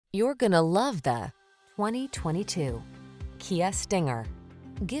You're gonna love the 2022 Kia Stinger.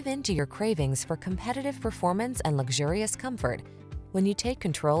 Give in to your cravings for competitive performance and luxurious comfort when you take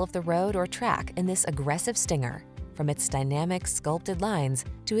control of the road or track in this aggressive Stinger. From its dynamic sculpted lines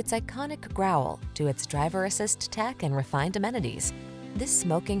to its iconic growl to its driver assist tech and refined amenities, this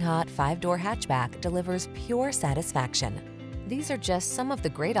smoking hot 5-door hatchback delivers pure satisfaction. These are just some of the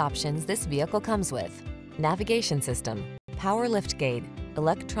great options this vehicle comes with: navigation system, power liftgate,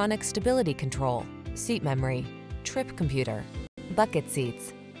 electronic stability control, seat memory, trip computer, bucket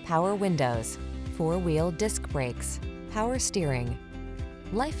seats, power windows, 4-wheel disc brakes, power steering.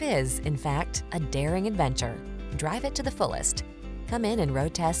 Life is, in fact, a daring adventure. Drive it to the fullest. Come in and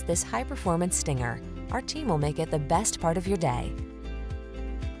road test this high-performance Stinger. Our team will make it the best part of your day.